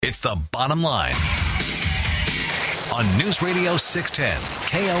It's The Bottom Line on News Radio 610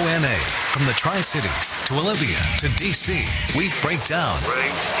 KONA. From the Tri-Cities to Olivia to D.C., we break down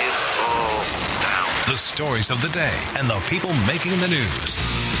the stories of the day and the people making the news.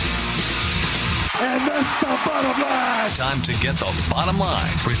 And that's the bottom line. Time to get the bottom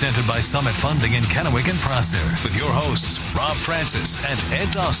line. Presented by Summit Funding in Kennewick and Prosser. With your hosts, Rob Francis and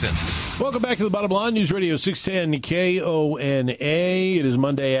Ed Dawson. Welcome back to the Bottom Line, News Radio 610 KONA. It is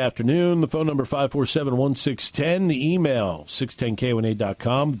Monday afternoon. The phone number 547-1610. The email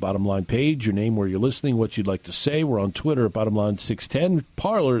 610KONA.com. The Bottom Line page. Your name, where you're listening, what you'd like to say. We're on Twitter at Bottom Line 610.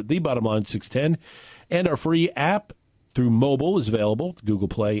 Parler, The Bottom Line 610. And our free app through mobile is available to Google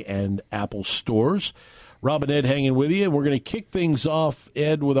Play and Apple stores. Rob and Ed hanging with you. We're going to kick things off,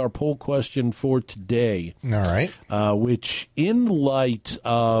 Ed, with our poll question for today. All right. Which, in light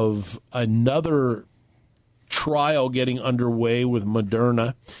of another trial getting underway with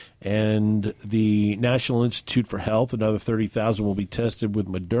Moderna and the National Institute for Health, another 30,000 will be tested with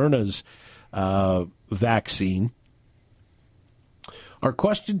Moderna's vaccine. Our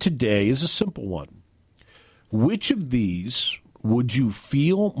question today is a simple one. Which of these would you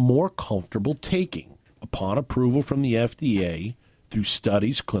feel more comfortable taking upon approval from the FDA through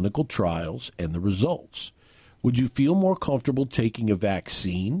studies, clinical trials, and the results? Would you feel more comfortable taking a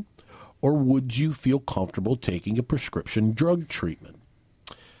vaccine, or would you feel comfortable taking a prescription drug treatment?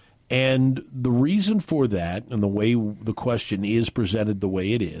 And the reason for that, and the way the question is presented the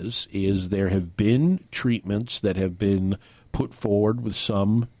way it is there have been treatments that have been put forward with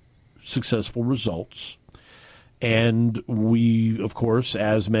some successful results. And we, of course,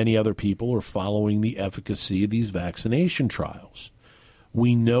 as many other people, are following the efficacy of these vaccination trials.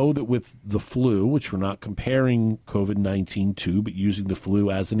 We know that with the flu, which we're not comparing COVID-19 to, but using the flu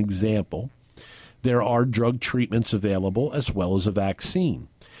as an example, there are drug treatments available as well as a vaccine.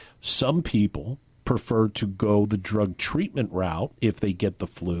 Some people prefer to go the drug treatment route if they get the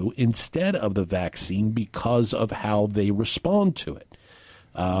flu instead of the vaccine because of how they respond to it.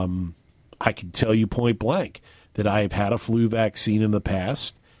 I can tell you point blank that I have had a flu vaccine in the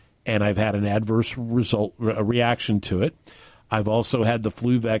past, and I've had an adverse reaction to it. I've also had the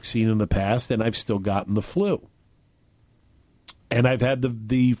flu vaccine in the past, and I've still gotten the flu. And I've had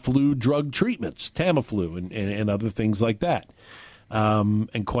the flu drug treatments, Tamiflu and other things like that.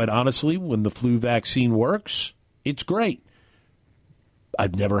 And quite honestly, when the flu vaccine works, it's great.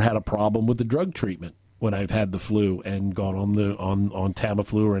 I've never had a problem with the drug treatment when I've had the flu and gone on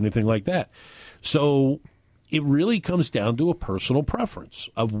Tamiflu or anything like that. So it really comes down to a personal preference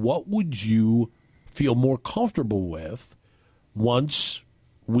of what would you feel more comfortable with once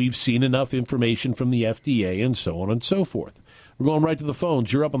we've seen enough information from the FDA and so on and so forth. We're going right to the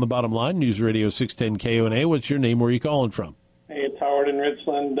phones. You're up on the Bottom Line, News Radio 610 KONA. What's your name? Where are you calling from? Hey, it's Howard in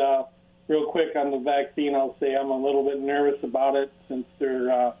Richland. Real quick on the vaccine, I'll say I'm a little bit nervous about it since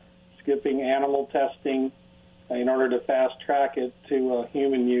they're skipping animal testing in order to fast-track it to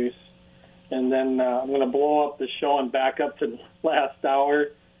human use. And then I'm going to blow up the show and back up to the last hour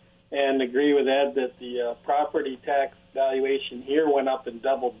and agree with Ed that the property tax valuation here went up in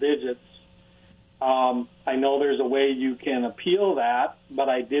double digits. I know there's a way you can appeal that, but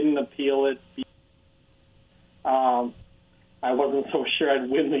I didn't appeal it. I wasn't so sure I'd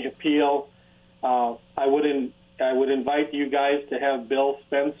win the appeal. I would invite you guys to have Bill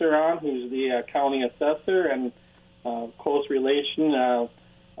Spencer on, who's the county assessor and close relation.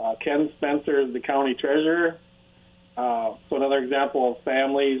 Ken Spencer is the county treasurer. So another example of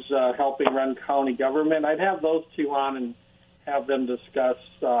families helping run county government. I'd have those two on and have them discuss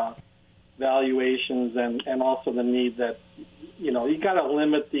valuations and also the need that, you got to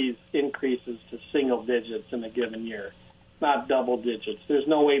limit these increases to single digits in a given year, not double digits. There's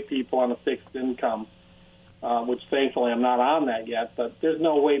no way people on a fixed income, which thankfully I'm not on that yet, but there's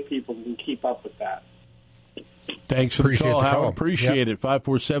no way people can keep up with that. Thanks for the call, Howard. Appreciate it.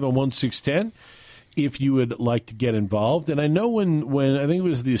 547-1610 if you would like to get involved. And I know when I think it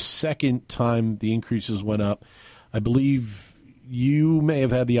was the second time the increases went up, I believe you may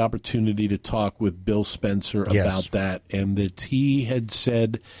have had the opportunity to talk with Bill Spencer about that, and that he had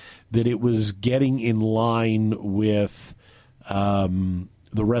said that it was getting in line with the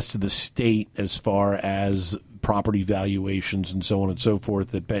rest of the state as far as property valuations and so on and so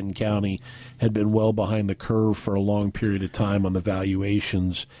forth, that Benton County had been well behind the curve for a long period of time on the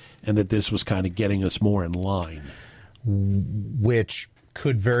valuations, and that this was kind of getting us more in line. Which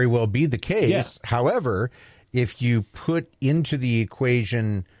could very well be the case. Yeah. However, if you put into the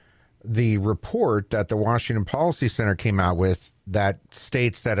equation the report that the Washington Policy Center came out with that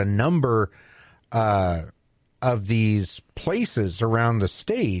states that a number of these places around the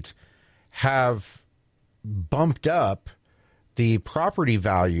state have bumped up the property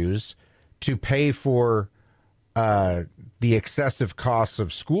values to pay for the excessive costs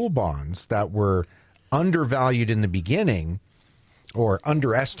of school bonds that were undervalued in the beginning, or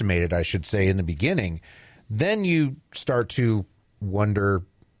underestimated, I should say, in the beginning, then you start to wonder,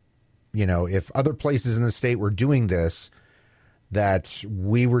 if other places in the state were doing this, that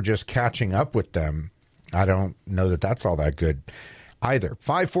we were just catching up with them. I don't know that that's all that good either.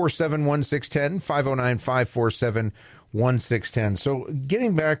 547-1610, 509-547-1610. So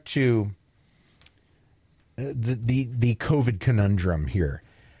getting back to the COVID conundrum here,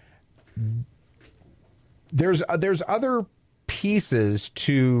 there's other pieces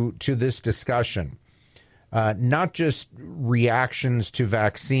to this discussion, not just reactions to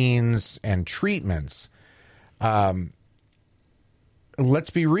vaccines and treatments. Let's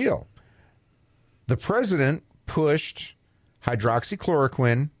be real. The president pushed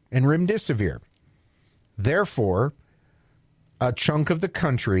hydroxychloroquine and remdesivir. Therefore, a chunk of the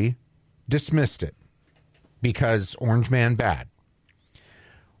country dismissed it because Orange Man bad.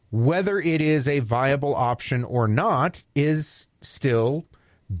 Whether it is a viable option or not is still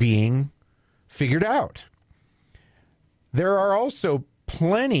being figured out. There are also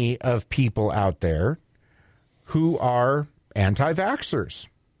plenty of people out there who are anti-vaxxers.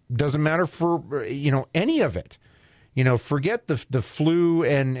 Doesn't matter for, any of it. Forget the flu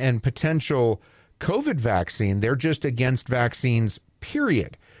and potential COVID vaccine. They're just against vaccines,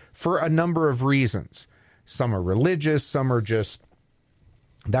 period, for a number of reasons. Some are religious, some are just,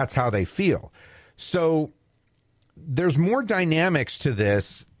 that's how they feel. So there's more dynamics to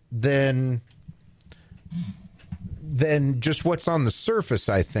this than just what's on the surface,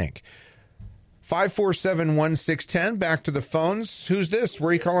 I think. 547-1610, back to the phones. Who's this? Where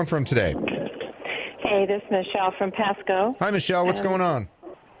are you calling from today? Hey, this is Michelle from Pasco. Hi, Michelle. What's going on?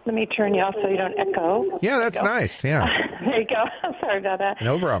 Let me turn you off so you don't echo. Yeah, that's nice. Yeah. There you go. I'm sorry about that.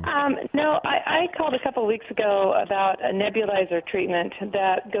 No problem. I called a couple of weeks ago about a nebulizer treatment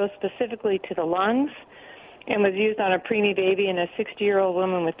that goes specifically to the lungs and was used on a preemie baby and a 60-year-old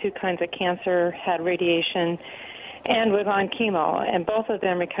woman with two kinds of cancer, had radiation, and was on chemo. And both of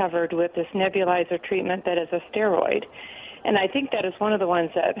them recovered with this nebulizer treatment that is a steroid. And I think that is one of the ones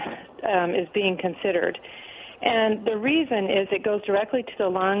that is being considered. And the reason is it goes directly to the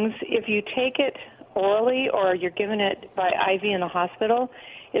lungs. If you take it orally or you're given it by IV in the hospital,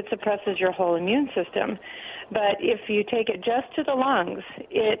 it suppresses your whole immune system. But if you take it just to the lungs,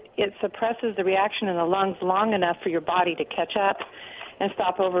 it suppresses the reaction in the lungs long enough for your body to catch up and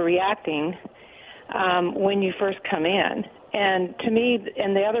stop overreacting when you first come in. And to me,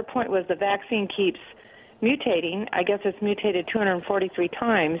 and the other point was the vaccine keeps mutating. I guess it's mutated 243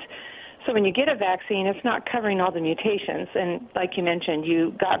 times. So when you get a vaccine, it's not covering all the mutations. And like you mentioned,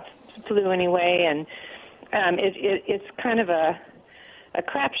 you got flu anyway, and it's kind of a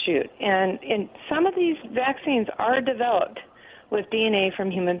crapshoot. And some of these vaccines are developed with DNA from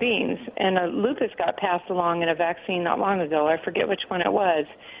human beings. And lupus got passed along in a vaccine not long ago. I forget which one it was,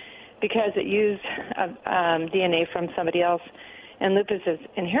 because it used DNA from somebody else, and lupus is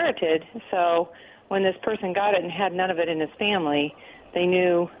inherited. So when this person got it and had none of it in his family, they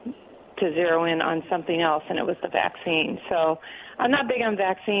knew to zero in on something else, and it was the vaccine. So I'm not big on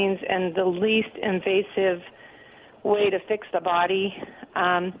vaccines, and the least invasive way to fix the body,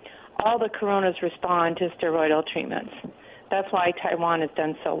 all the coronas respond to steroidal treatments. That's why Taiwan has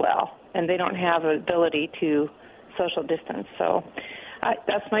done so well, and they don't have an ability to social distance. So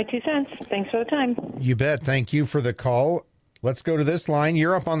that's my 2 cents. Thanks for the time. You bet. Thank you for the call. Let's go to this line.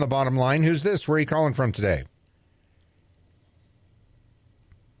 You're up on the bottom line. Who's this? Where are you calling from today?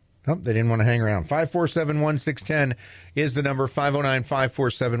 Oh, they didn't want to hang around. 547-1610 is the number,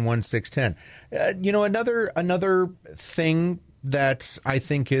 509-547-1610. Another thing that I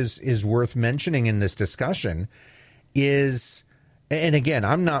think is worth mentioning in this discussion is, and again,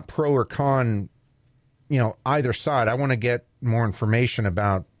 I'm not pro or con, either side. I want to get more information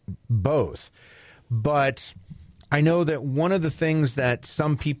about both. But I know that one of the things that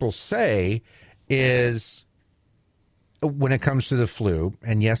some people say is, when it comes to the flu,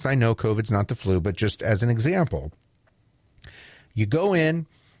 and yes, I know COVID's not the flu, but just as an example, you go in,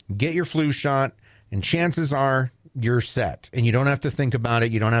 get your flu shot, and chances are you're set, and you don't have to think about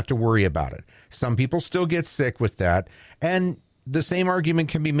it. You don't have to worry about it. Some people still get sick with that, and the same argument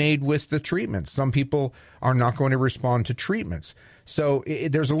can be made with the treatments. Some people are not going to respond to treatments. So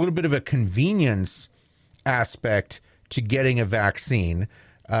there's a little bit of a convenience aspect to getting a vaccine,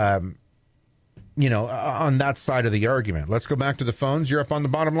 on that side of the argument. Let's go back to the phones. You're up on the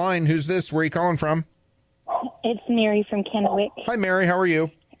bottom line. Who's this? Where are you calling from? It's Mary from Kennewick. Hi, Mary. How are you?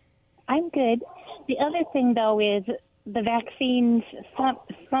 I'm good. The other thing, though, is the vaccines, some,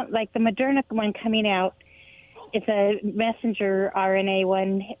 like the Moderna one coming out, it's a messenger RNA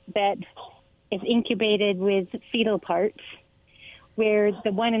one that is incubated with fetal parts, where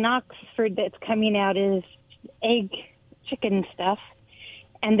the one in Oxford that's coming out is egg chicken stuff,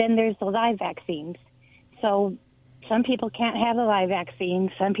 and then there's the live vaccines. So some people can't have the live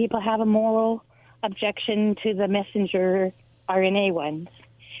vaccine. Some people have a moral objection to the messenger RNA ones,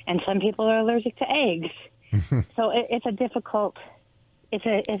 and some people are allergic to eggs. So it's a difficult. It's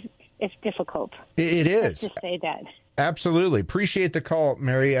difficult. It is. Let's just say that. Absolutely. Appreciate the call,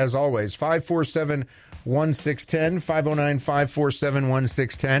 Mary, as always. 547-1610,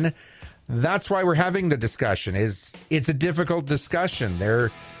 509-547-1610. That's why we're having the discussion. It's a difficult discussion.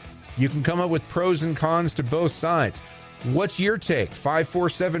 You can come up with pros and cons to both sides. What's your take?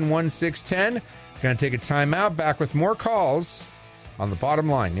 547-1610. Going to take a timeout. Back with more calls on the Bottom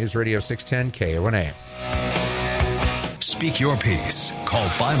Line. News Radio 610 KONA. Speak your piece. Call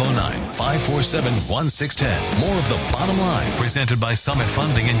 509-547-1610. More of the Bottom Line, presented by Summit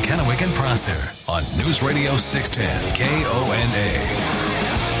Funding in Kennewick and Prosser on News Radio 610 KONA.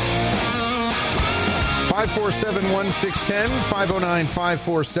 547-1610,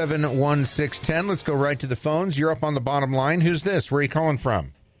 509-547-1610. Let's go right to the phones. You're up on the Bottom Line. Who's this? Where are you calling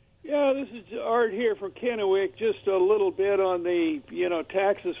from? Yeah, this is Art here from Kennewick. Just a little bit on the,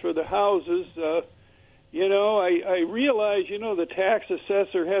 taxes for the houses. I realize, the tax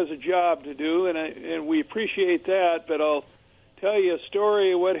assessor has a job to do, and we appreciate that, but I'll tell you a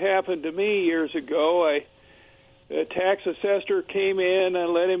story of what happened to me years ago. A tax assessor came in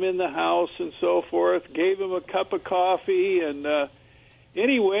and let him in the house and so forth, gave him a cup of coffee, and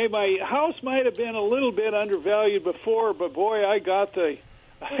anyway, my house might have been a little bit undervalued before, but boy, I got the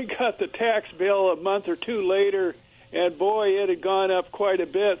tax bill a month or two later, and boy, it had gone up quite a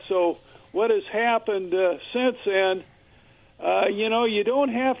bit. So what has happened since then, you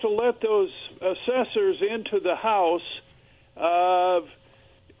don't have to let those assessors into the house.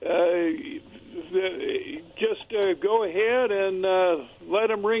 Just go ahead and let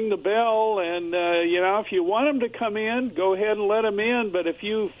them ring the bell. And, if you want them to come in, go ahead and let them in. But if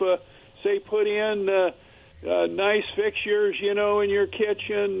you've, say, put in nice fixtures, in your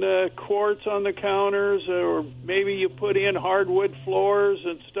kitchen, quartz on the counters, or maybe you put in hardwood floors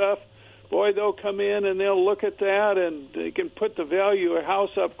and stuff, boy, they'll come in and they'll look at that, and they can put the value of a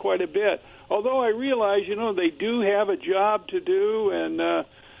house up quite a bit. Although I realize, they do have a job to do, and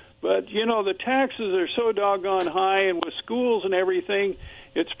but the taxes are so doggone high, and with schools and everything,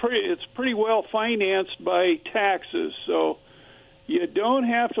 it's pretty well financed by taxes. So you don't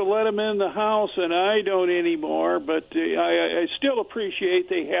have to let them in the house, and I don't anymore. But I still appreciate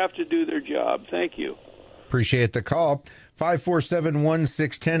they have to do their job. Thank you. Appreciate the call.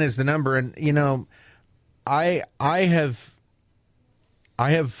 547-1610 is the number, and I have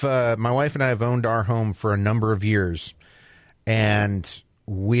my wife and I have owned our home for a number of years, and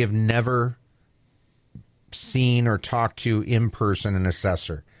we have never seen or talked to in person an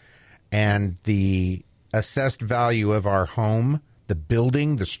assessor. And the assessed value of our home, the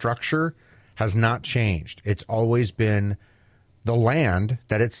building, the structure, has not changed. It's always been the land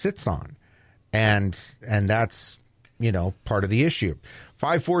that it sits on, and that's part of the issue.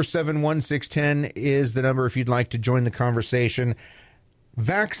 547-1610 is the number if you'd like to join the conversation.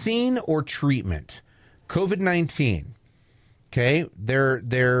 Vaccine or treatment? COVID-19. Okay, there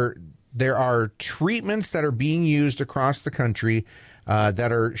are treatments that are being used across the country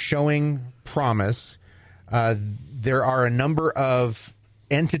that are showing promise. There are a number of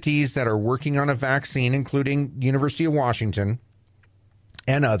entities that are working on a vaccine, including University of Washington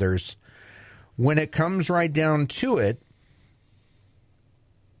and others. When it comes right down to it,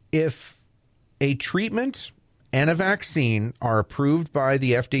 if a treatment and a vaccine are approved by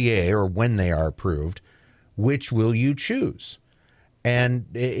the FDA, or when they are approved, which will you choose? And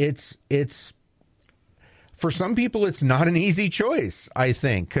it's for some people, it's not an easy choice, I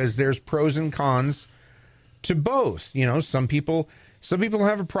think, because there's pros and cons to both. Some people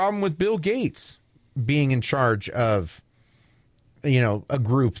have a problem with Bill Gates being in charge of, a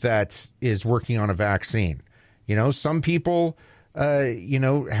group that is working on a vaccine. Some people,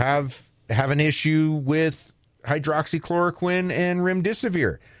 have an issue with hydroxychloroquine and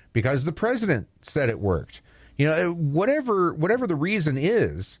remdesivir because the president said it worked. Whatever the reason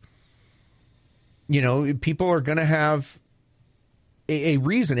is, people are going to have a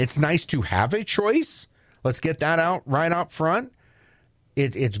reason. It's nice to have a choice. Let's get that out right up front.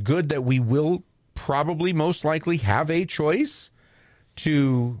 It's good that we will probably most likely have a choice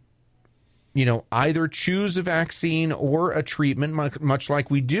to either choose a vaccine or a treatment, much like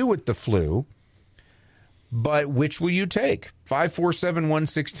we do with the flu. But which will you take?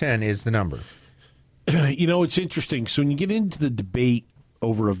 547-1610 is the number. It's interesting. So when you get into the debate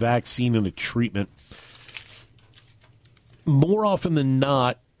over a vaccine and a treatment, more often than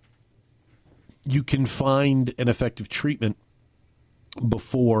not, you can find an effective treatment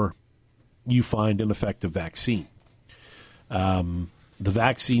before you find an effective vaccine. The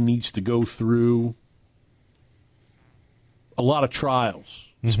vaccine needs to go through a lot of trials,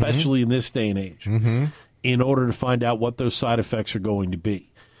 especially in this day and age, in order to find out what those side effects are going to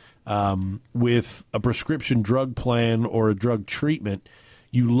be. With a prescription drug plan or a drug treatment,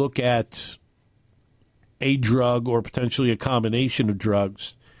 you look at a drug or potentially a combination of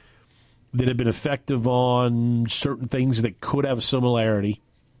drugs that have been effective on certain things that could have a similarity,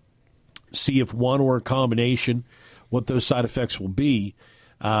 see if one or a combination, what those side effects will be.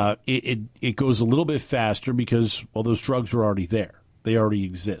 It goes a little bit faster because, well, those drugs are already there. They already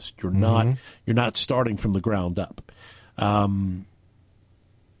exist. You're not starting from the ground up.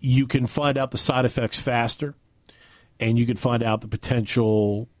 You can find out the side effects faster, and you can find out the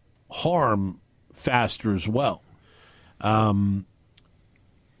potential harm faster as well. To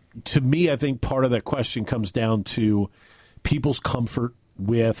me, I think part of that question comes down to people's comfort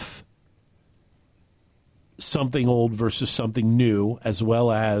with something old versus something new, as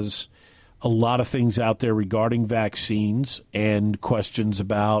well as a lot of things out there regarding vaccines and questions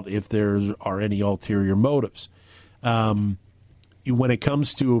about if there are any ulterior motives. When it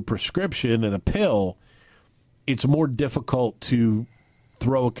comes to a prescription and a pill, it's more difficult to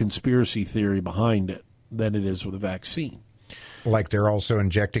throw a conspiracy theory behind it than it is with a vaccine. Like they're also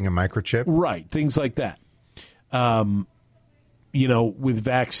injecting a microchip? Right, things like that. With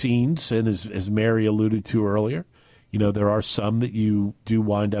vaccines, and as Mary alluded to earlier, there are some that you do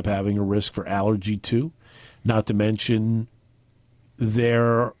wind up having a risk for allergy to, not to mention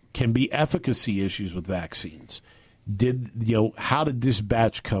there can be efficacy issues with vaccines. How did this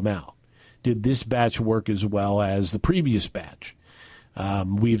batch come out? Did this batch work as well as the previous batch?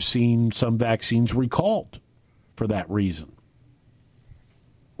 We've seen some vaccines recalled for that reason,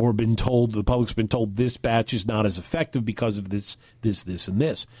 or the public's been told this batch is not as effective because of this, and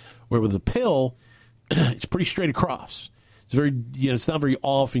this. Where with a pill, it's pretty straight across. It's not very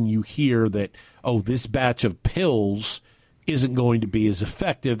often you hear that, this batch of pills isn't going to be as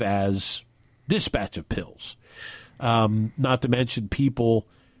effective as this batch of pills. Not to mention people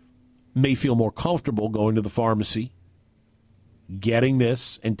may feel more comfortable going to the pharmacy, getting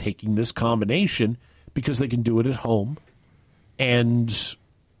this and taking this combination because they can do it at home. And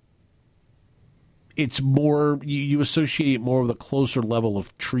it's more, you associate it more with a closer level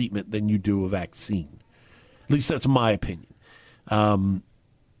of treatment than you do a vaccine. At least that's my opinion.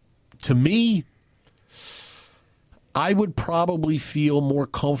 To me, I would probably feel more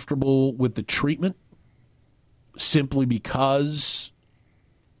comfortable with the treatment simply because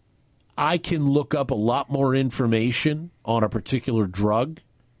I can look up a lot more information on a particular drug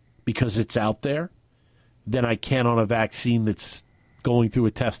because it's out there than I can on a vaccine that's going through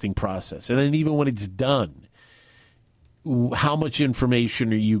a testing process. And then even when it's done, how much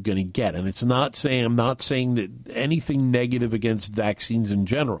information are you going to get? And I'm not saying that anything negative against vaccines in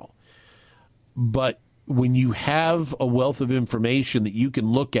general. But when you have a wealth of information that you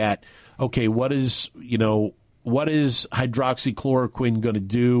can look at, okay, what is hydroxychloroquine going to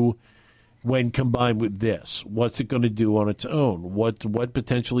do when combined with this? What's it going to do on its own? What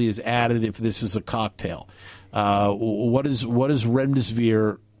potentially is added if this is a cocktail? What is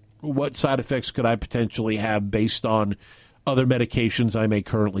remdesivir? What side effects could I potentially have based on other medications I may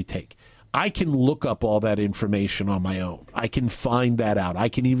currently take? I can look up all that information on my own. I can find that out. I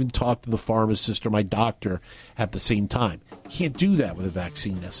can even talk to the pharmacist or my doctor at the same time. Can't do that with a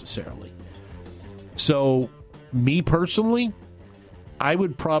vaccine necessarily. So, me personally, I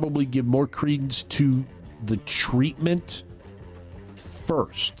would probably give more credence to the treatment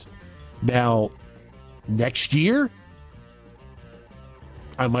first. Now, next year,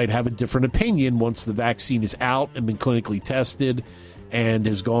 I might have a different opinion once the vaccine is out and been clinically tested and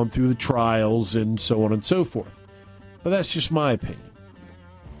has gone through the trials and so on and so forth. But that's just my opinion.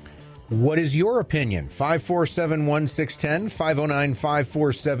 What is your opinion? 547-1610,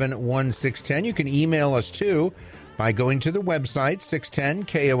 509-547-1610. You can email us too by going to the website,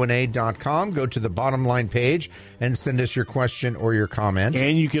 610kona.com. Go to the bottom line page and send us your question or your comment.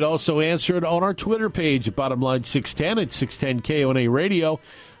 And you can also answer it on our Twitter page at bottomline610 at 610KONA Radio.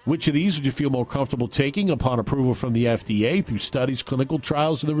 Which of these would you feel more comfortable taking upon approval from the FDA through studies, clinical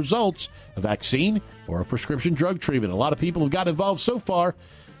trials, and the results, a vaccine or a prescription drug treatment? A lot of people have got involved so far.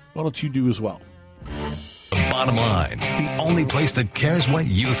 why don't you do as well? Bottom line, the only place that cares what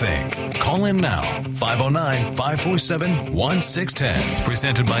you think. Call in now, 509-547-1610.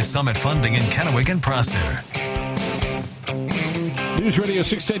 Presented by Summit Funding in Kennewick and Prosser. News Radio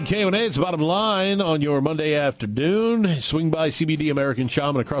 610 KONA, it's Bottom Line on your Monday afternoon. Swing by CBD American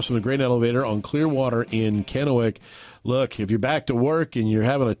Shaman across from the grain elevator on Clearwater in Kennewick. Look, if you're back to work and you're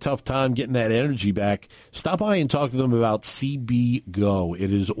having a tough time getting that energy back, stop by and talk to them about CB Go.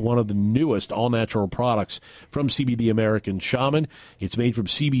 It is one of the newest all-natural products from CBD American Shaman. It's made from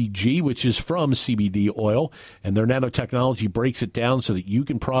CBG, which is from CBD oil, and their nanotechnology breaks it down so that you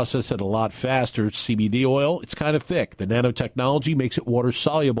can process it a lot faster. CBD oil, it's kind of thick. The nanotechnology makes it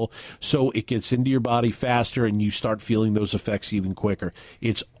water-soluble, so it gets into your body faster and you start feeling those effects even quicker.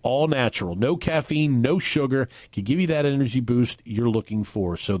 It's all natural, no caffeine, no sugar, can give you that energy boost you're looking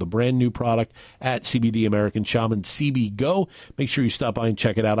for. So the brand new product at CBD American Shaman, CB Go. Make sure you stop by and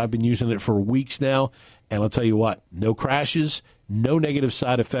check it out. I've been using it for weeks now, and I'll tell you what, no crashes, no negative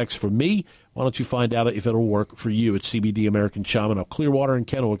side effects for me. Why don't you find out if it'll work for you at CBD American Shaman of Clearwater and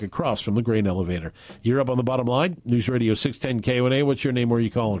Kennewick across from the grain elevator. You're up on the Bottom Line. News Radio 610 KONA. What's your name? Where are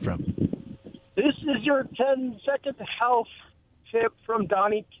you calling from? This is your 10-second health tip from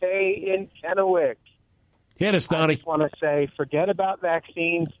Donnie K. in Kennewick. Hit us, Donnie. I just want to say, forget about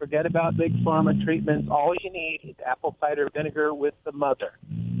vaccines, forget about big pharma treatments. All you need is apple cider vinegar with the mother.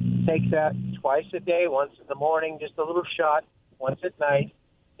 Take that twice a day, once in the morning, just a little shot, once at night.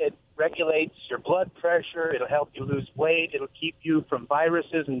 It regulates your blood pressure. It'll help you lose weight. It'll keep you from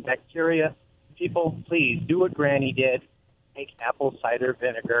viruses and bacteria. People, please, do what Granny did. Take apple cider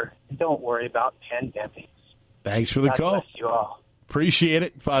vinegar, and don't worry about pandemics. Thanks for the call. Bless you all. Appreciate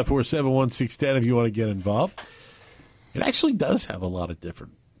it. 547-1610 if you want to get involved. It actually does have a lot of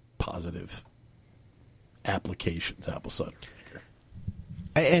different positive applications, apple cider vinegar.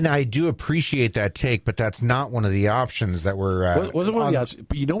 And I do appreciate that take, but that's not one of the options that were... wasn't one of the options.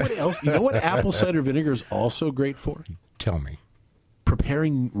 But you know what else? You know what apple cider vinegar is also great for? Tell me.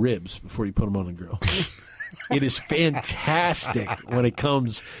 Preparing ribs before you put them on the grill. It is fantastic when it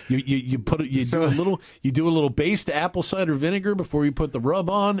comes. You do a little based apple cider vinegar before you put the rub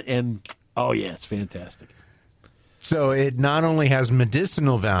on, and oh yeah, it's fantastic. So it not only has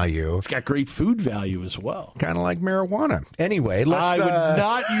medicinal value, it's got great food value as well. Kind of like marijuana. Anyway, I would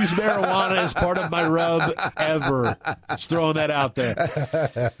not use marijuana as part of my rub ever. Just throwing that out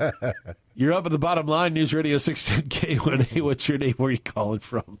there. You're up at the Bottom Line, News Radio 610 KONA. What's your name? Where are you calling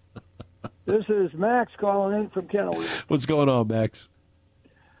from? This is Max calling in from Kennewick. What's going on, Max?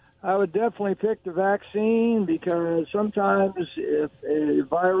 I would definitely pick the vaccine because sometimes if a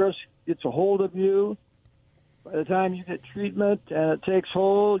virus gets a hold of you, by the time you get treatment and it takes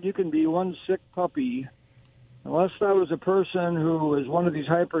hold, you can be one sick puppy. Unless I was a person who is one of these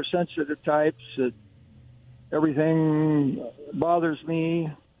hypersensitive types that everything bothers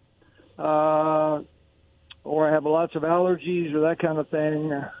me, or I have lots of allergies or that kind of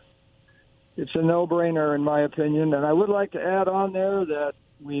thing, it's a no-brainer in my opinion. And I would like to add on there that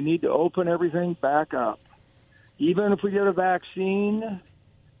we need to open everything back up. Even if we get a vaccine,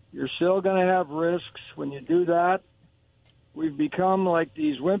 you're still going to have risks when you do that. We've become like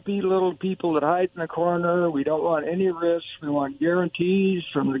these wimpy little people that hide in the corner. We don't want any risks. We want guarantees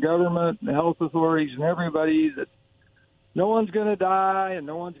from the government and the health authorities and everybody that no one's going to die and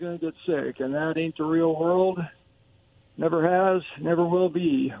no one's going to get sick. And that ain't the real world. Never has, never will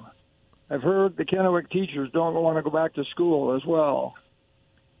be. I've heard the Kennewick teachers don't want to go back to school as well.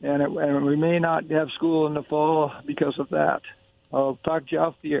 And we may not have school in the fall because of that. I'll talk to you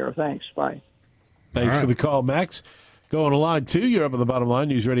off the air. Thanks. Bye. Thanks for the call, Max. Going to line 2, you're up on the Bottom Line,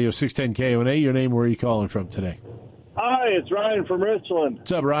 News Radio 610 KONA. Your name, where are you calling from today? Hi, it's Ryan from Richland.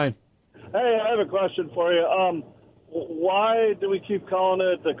 What's up, Ryan? Hey, I have a question for you. Why do we keep calling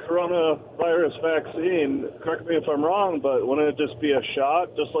it the coronavirus vaccine? Correct me if I'm wrong, but wouldn't it just be a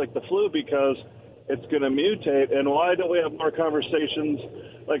shot, just like the flu, because it's going to mutate? And why don't we have more conversations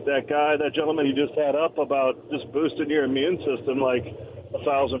like that gentleman you just had up about just boosting your immune system like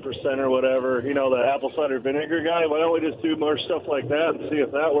 1,000% or whatever, the apple cider vinegar guy? Why don't we just do more stuff like that and see if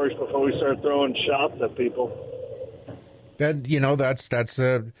that works before we start throwing shots at people? That's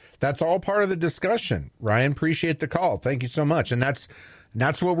all part of the discussion. Ryan, appreciate the call. Thank you so much. And that's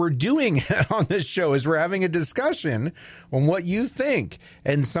what we're doing on this show is we're having a discussion on what you think.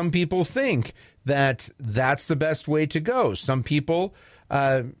 And some people think that that's the best way to go. Some people,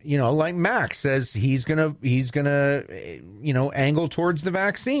 like Max says, he's gonna angle towards the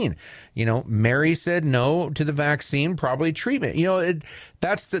vaccine. Mary said no to the vaccine, probably treatment.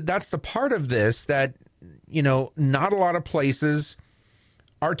 That's the part of this that, not a lot of places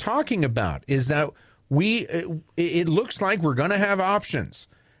are talking about, is that it looks like we're going to have options,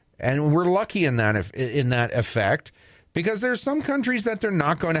 and we're lucky in that effect, because there's some countries that they're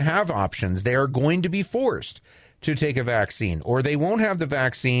not going to have options. They are going to be forced to take a vaccine, or they won't have the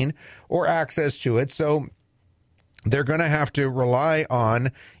vaccine or access to it. So they're going to have to rely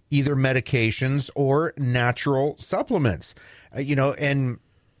on either medications or natural supplements, and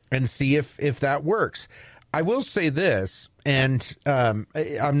see if that works. I will say this, and I'm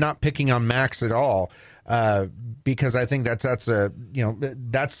not picking on Max at all, because I think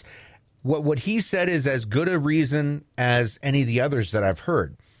that's what he said is as good a reason as any of the others that I've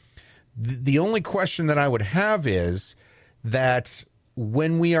heard. The only question that I would have is that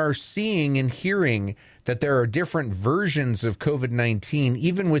when we are seeing and hearing that there are different versions of COVID-19,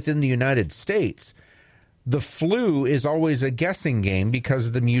 even within the United States, the flu is always a guessing game because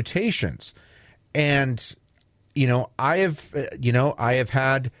of the mutations. And, I have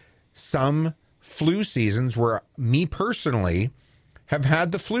had some flu seasons where me personally have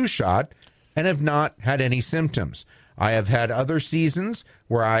had the flu shot and have not had any symptoms. I have had other seasons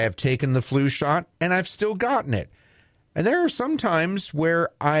where I have taken the flu shot and I've still gotten it. And there are some times where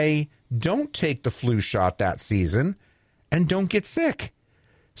I don't take the flu shot that season and don't get sick.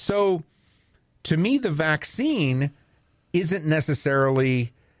 So to me, the vaccine isn't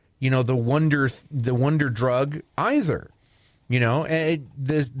necessarily, the wonder drug either. The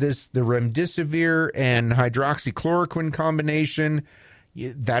remdesivir and hydroxychloroquine combination,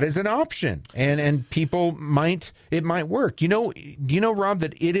 that is an option, and people it might work. Do you know, Rob,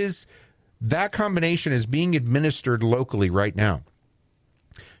 that that combination is being administered locally right now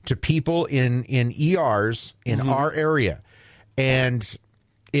to people in ERs in our area, and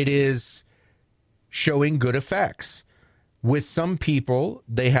it is showing good effects. With some people,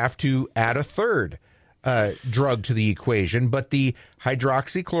 they have to add a third drug to the equation, but the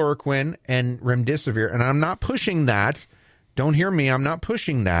hydroxychloroquine and remdesivir, and I'm not pushing that. Don't hear me. I'm not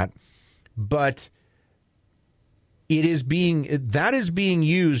pushing that, but that is being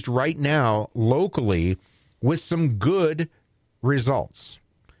used right now locally with some good results.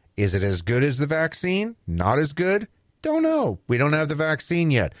 Is it as good as the vaccine? Not as good? Don't know. We don't have the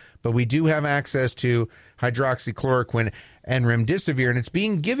vaccine yet, but we do have access to hydroxychloroquine and remdesivir, and it's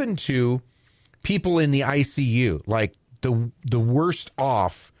being given to people in the ICU, like the worst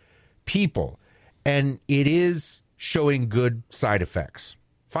off people, and it is showing good side effects.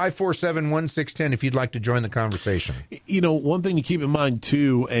 547-1610 if you'd like to join the conversation. One thing to keep in mind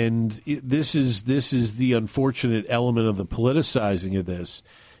too, and this is the unfortunate element of the politicizing of this,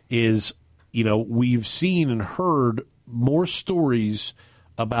 is we've seen and heard more stories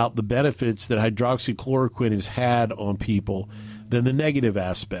about the benefits that hydroxychloroquine has had on people than the negative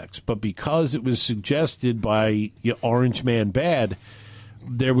aspects. But because it was suggested by Orange Man Bad,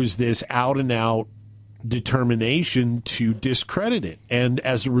 there was this out-and-out determination to discredit it. And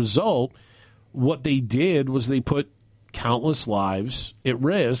as a result, what they did was they put countless lives at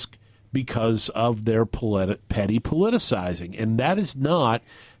risk because of their petty politicizing. And that is not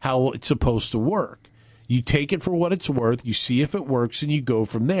how it's supposed to work. You take it for what it's worth, you see if it works, and you go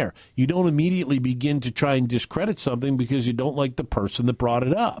from there. You don't immediately begin to try and discredit something because you don't like the person that brought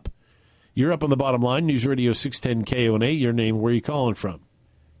it up. You're up on the bottom line, News Radio 610 KONA. Your name, where are you calling from?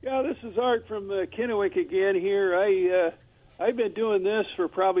 Yeah, this is Art from Kennewick again here. I've been doing this for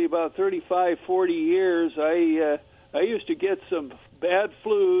probably about 35, 40 years. I used to get some bad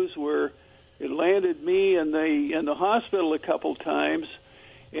flus where it landed me in the hospital a couple times,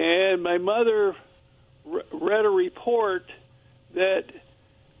 and my mother read a report that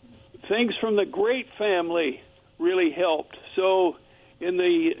things from the Great family really helped. So in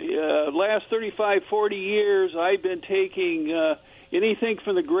the last 35, 40 years, I've been taking anything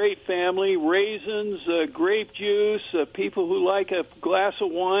from the Great family, raisins, grape juice, people who like a glass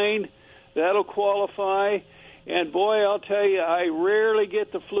of wine, that'll qualify. And boy, I'll tell you, I rarely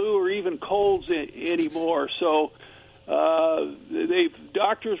get the flu or even colds anymore. So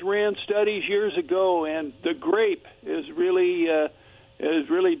doctors ran studies years ago, and the grape has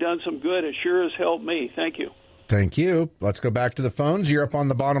really done some good. It sure has helped me. Thank you. Thank you. Let's go back to the phones. You're up on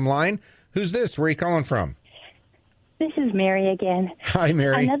the bottom line. Who's this? Where are you calling from? This is Mary again. Hi,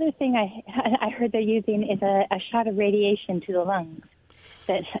 Mary. Another thing I heard they're using is a shot of radiation to the lungs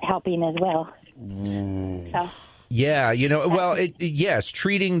that's helping as well. So. Yeah, yes,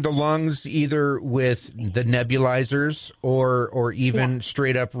 treating the lungs either with the nebulizers or even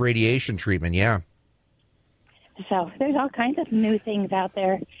straight up radiation treatment, yeah. So there's all kinds of new things out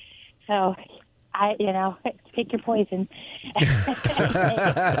there. So pick your poison.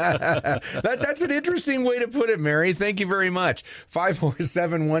 That's an interesting way to put it, Mary. Thank you very much.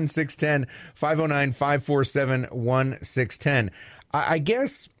 547-1610, 509-547-1610. I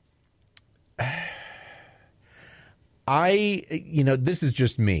guess this is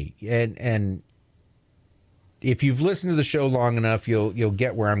just me, and if you've listened to the show long enough, you'll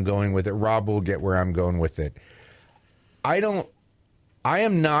get where I'm going with it. Rob will get where I'm going with it. I'm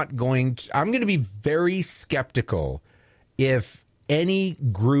going to be very skeptical if any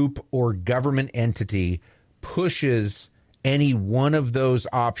group or government entity pushes any one of those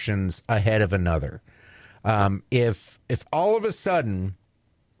options ahead of another. If all of a sudden,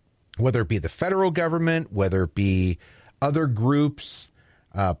 whether it be the federal government, whether it be other groups,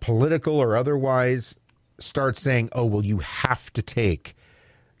 political or otherwise, start saying, oh, well, you have to take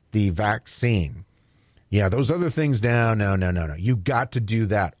the vaccine. Yeah, those other things, no. You got to do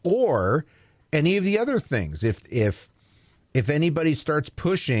that. Or any of the other things. If anybody starts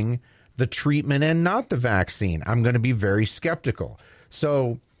pushing the treatment and not the vaccine, I'm going to be very skeptical.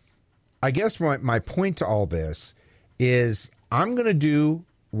 So I guess my point to all this is I'm going to do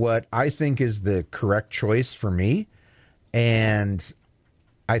what I think is the correct choice for me. And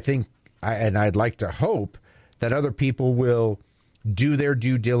I think, I'd like to hope that other people will do their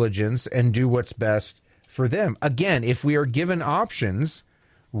due diligence and do what's best for them. Again, if we are given options,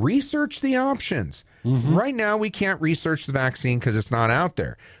 research the options. Mm-hmm. Right now, we can't research the vaccine because it's not out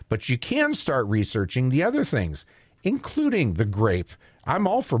there. But you can start researching the other things, including the grape. I'm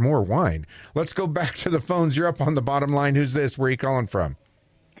all for more wine. Let's go back to the phones. You're up on the bottom line. Who's this? Where are you calling from?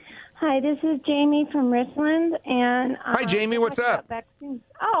 Hi, this is Jamie from Richland. And hi, Jamie. What's up? Vaccines.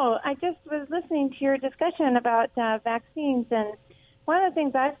 Oh, I just was listening to your discussion about vaccines, and one of the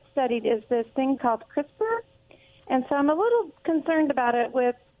things I've studied is this thing called CRISPR, and so I'm a little concerned about it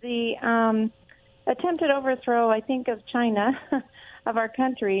with the attempted overthrow, I think, of China, of our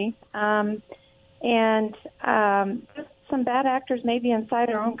country, and just some bad actors maybe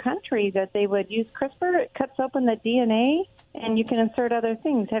inside our own country that they would use CRISPR. It cuts open the DNA, and you can insert other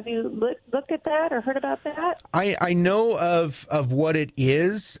things. Have you looked at that or heard about that? I know of what it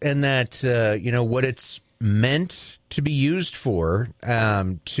is, and that what it's meant to be used for.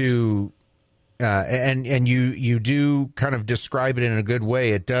 And you do kind of describe it in a good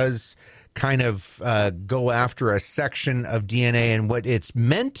way. It does kind of go after a section of DNA, and what it's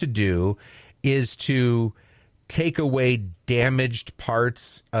meant to do is to take away damaged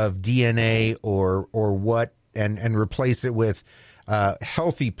parts of DNA or what. And replace it with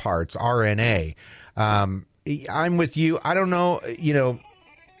healthy parts, RNA. I'm with you. I don't know.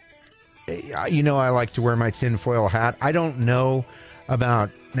 I like to wear my tinfoil hat. I don't know about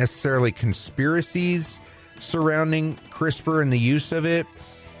necessarily conspiracies surrounding CRISPR and the use of it.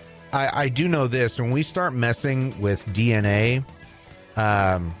 I do know this: when we start messing with DNA,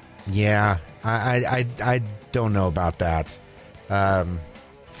 I don't know about that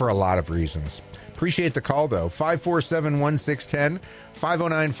for a lot of reasons. Appreciate the call, though. 547-1610,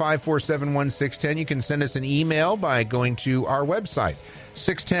 509-547-1610. You can send us an email by going to our website,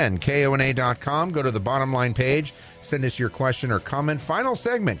 610kona.com. Go to the bottom line page. Send us your question or comment. Final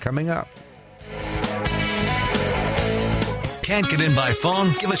segment coming up. Can't get in by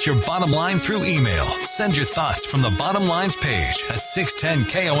phone? Give us your bottom line through email. Send your thoughts from the bottom lines page at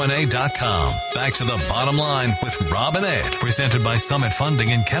 610kona.com. Back to the bottom line with Rob and Ed, presented by Summit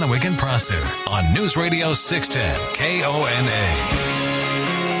Funding in Kennewick and Prosser on News Radio 610 KONA.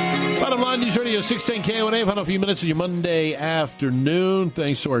 Bottom line, News Radio 610 KONA. Final few minutes of your Monday afternoon.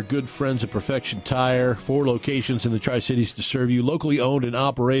 Thanks to our good friends at Perfection Tire. 4 locations in the Tri-Cities to serve you. Locally owned and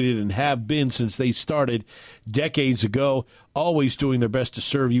operated, and have been since they started decades ago. Always doing their best to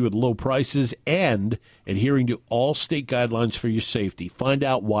serve you with low prices and adhering to all state guidelines for your safety. Find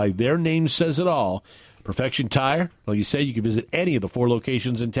out why their name says it all. Perfection Tire. Like you said, you can visit any of the 4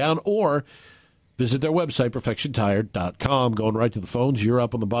 locations in town or visit their website, perfectiontire.com. Going right to the phones. You're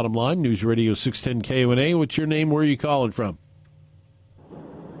up on the bottom line. News Radio 610 KONA. What's your name? Where are you calling from?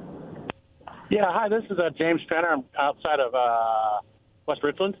 Yeah, hi, this is James Penner. I'm outside of West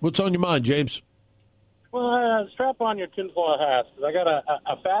Richland. What's on your mind, James? Well, strap on your tinfoil hats, because I got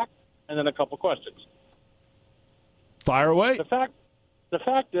a fact and then a couple questions. Fire away. The fact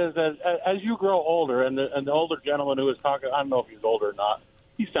is, as you grow older, and the older gentleman who was talking, I don't know if he's older or not,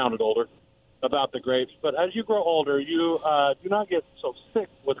 he sounded older about the grapes, but as you grow older, you do not get so sick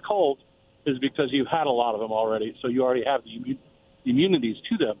with colds, is because you've had a lot of them already, so you already have the immunities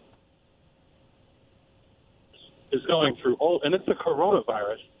to them. It's going through and it's the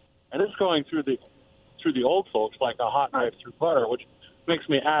coronavirus, and it's going through the old folks like a hot knife through butter, which makes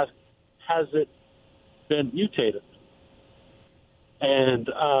me ask, has it been mutated? And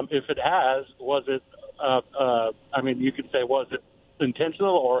if it has, was it, I mean, you could say, was it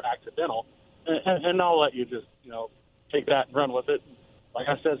intentional or accidental? And I'll let you just, take that and run with it. Like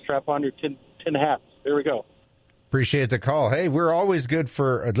I said, strap on your tin hats. There we go. Appreciate the call. Hey, we're always good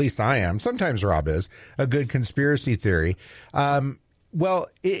for, at least I am, sometimes Rob is, a good conspiracy theory. Well,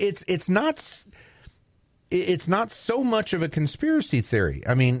 it's not so much of a conspiracy theory.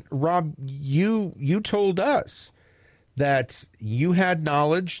 I mean, Rob, you told us that you had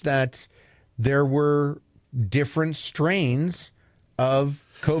knowledge that there were different strains of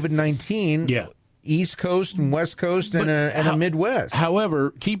COVID-19. Yeah. East Coast and West Coast and a Midwest.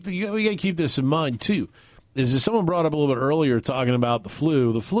 However, we got to keep this in mind too. Is someone brought up a little bit earlier talking about the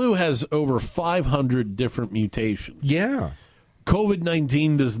flu? The flu has over 500 different mutations. Yeah.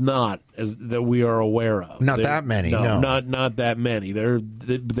 COVID-19 does not, that we are aware of. Not that many. No. Not that many.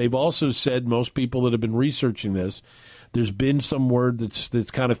 They've also said, most people that have been researching this, there's been some word that's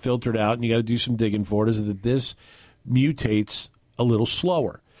kind of filtered out, and you got to do some digging for it, is that this mutates a little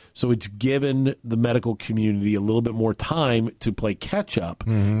slower. So it's given the medical community a little bit more time to play catch up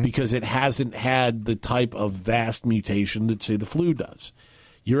because it hasn't had the type of vast mutation that, say, the flu does.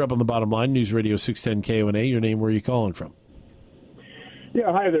 You're up on the bottom line, News Radio 610 KONA. Your name, where are you calling from?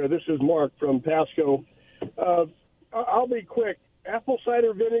 Yeah, hi there. This is Mark from Pasco. I'll be quick. Apple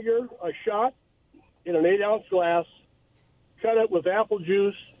cider vinegar, a shot in an 8-ounce glass. Cut it with apple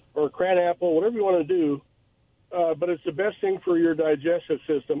juice or cran apple, whatever you want to do. But it's the best thing for your digestive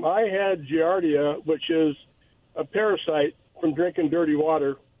system. I had Giardia, which is a parasite from drinking dirty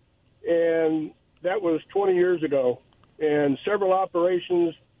water, and that was 20 years ago. And several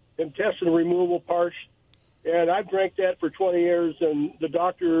operations, intestine removal, parts, and I've drank that for 20 years, and the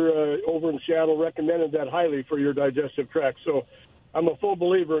doctor over in Seattle recommended that highly for your digestive tract. So I'm a full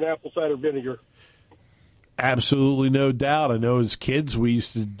believer in apple cider vinegar. Absolutely, no doubt. I know as kids we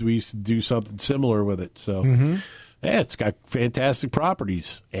used to do something similar with it. So, yeah, it's got fantastic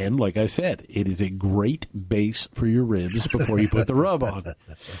properties, and like I said, it is a great base for your ribs before you put the rub on.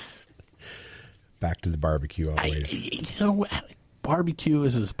 Back to the barbecue always. Barbecue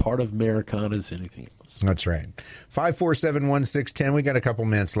is as part of Americana as anything else. That's right. 547-1610. We got a couple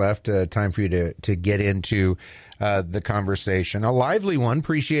minutes left. Time for you to get into the conversation. A lively one.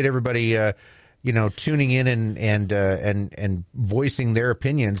 Appreciate everybody. Tuning in and voicing their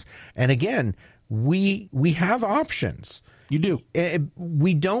opinions. And again, we have options. You do.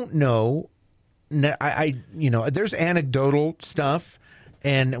 We don't know. There's anecdotal stuff,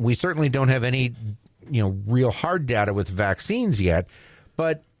 and we certainly don't have any, real hard data with vaccines yet.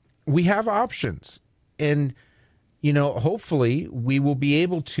 But we have options, and hopefully we will be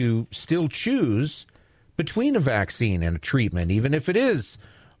able to still choose between a vaccine and a treatment, even if it is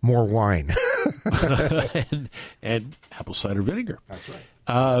more wine and apple cider vinegar. That's right.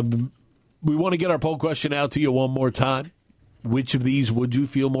 We want to get our poll question out to you one more time. Which of these would you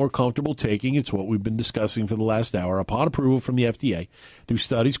feel more comfortable taking? It's what we've been discussing for the last hour. Upon approval from the FDA, through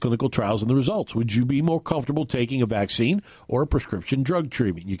studies, clinical trials, and the results, would you be more comfortable taking a vaccine or a prescription drug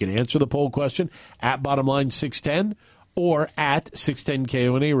treatment? You can answer the poll question at Bottomline 610 or at 610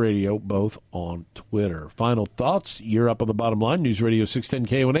 KONA Radio, both on Twitter. Final thoughts? You're up on the bottom line. News Radio 610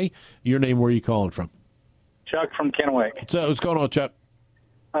 KONA. Your name, where are you calling from? Chuck from Kennewick. So what's going on, Chuck?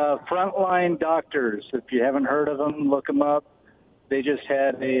 Frontline Doctors. If you haven't heard of them, look them up. They just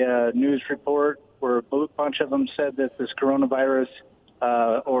had a news report where a bunch of them said that this coronavirus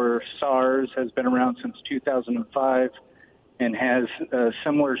or SARS has been around since 2005 and has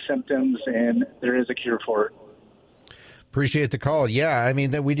similar symptoms, and there is a cure for it. Appreciate the call. Yeah, I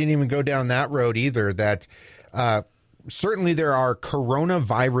mean, that we didn't even go down that road either. That certainly there are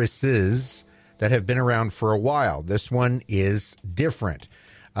coronaviruses that have been around for a while. This one is different.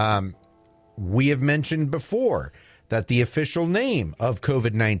 We have mentioned before that the official name of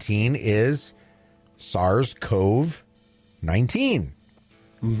COVID-19 is SARS-CoV-19.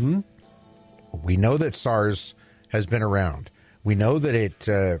 We know that SARS has been around. We know that it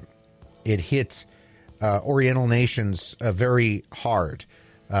hit Oriental nations very hard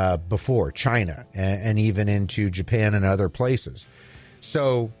before, China, and even into Japan and other places.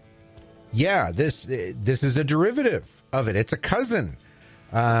 So, yeah, this is a derivative of it. It's a cousin.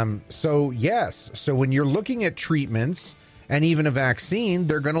 So, yes. So when you're looking at treatments and even a vaccine,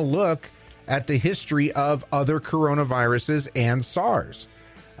 they're going to look at the history of other coronaviruses and SARS.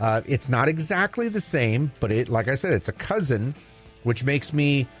 It's not exactly the same, but like I said, it's a cousin, which makes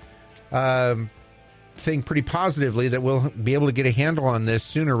me think pretty positively that we'll be able to get a handle on this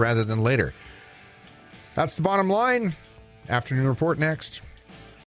sooner rather than later. That's the bottom line. Afternoon Report next.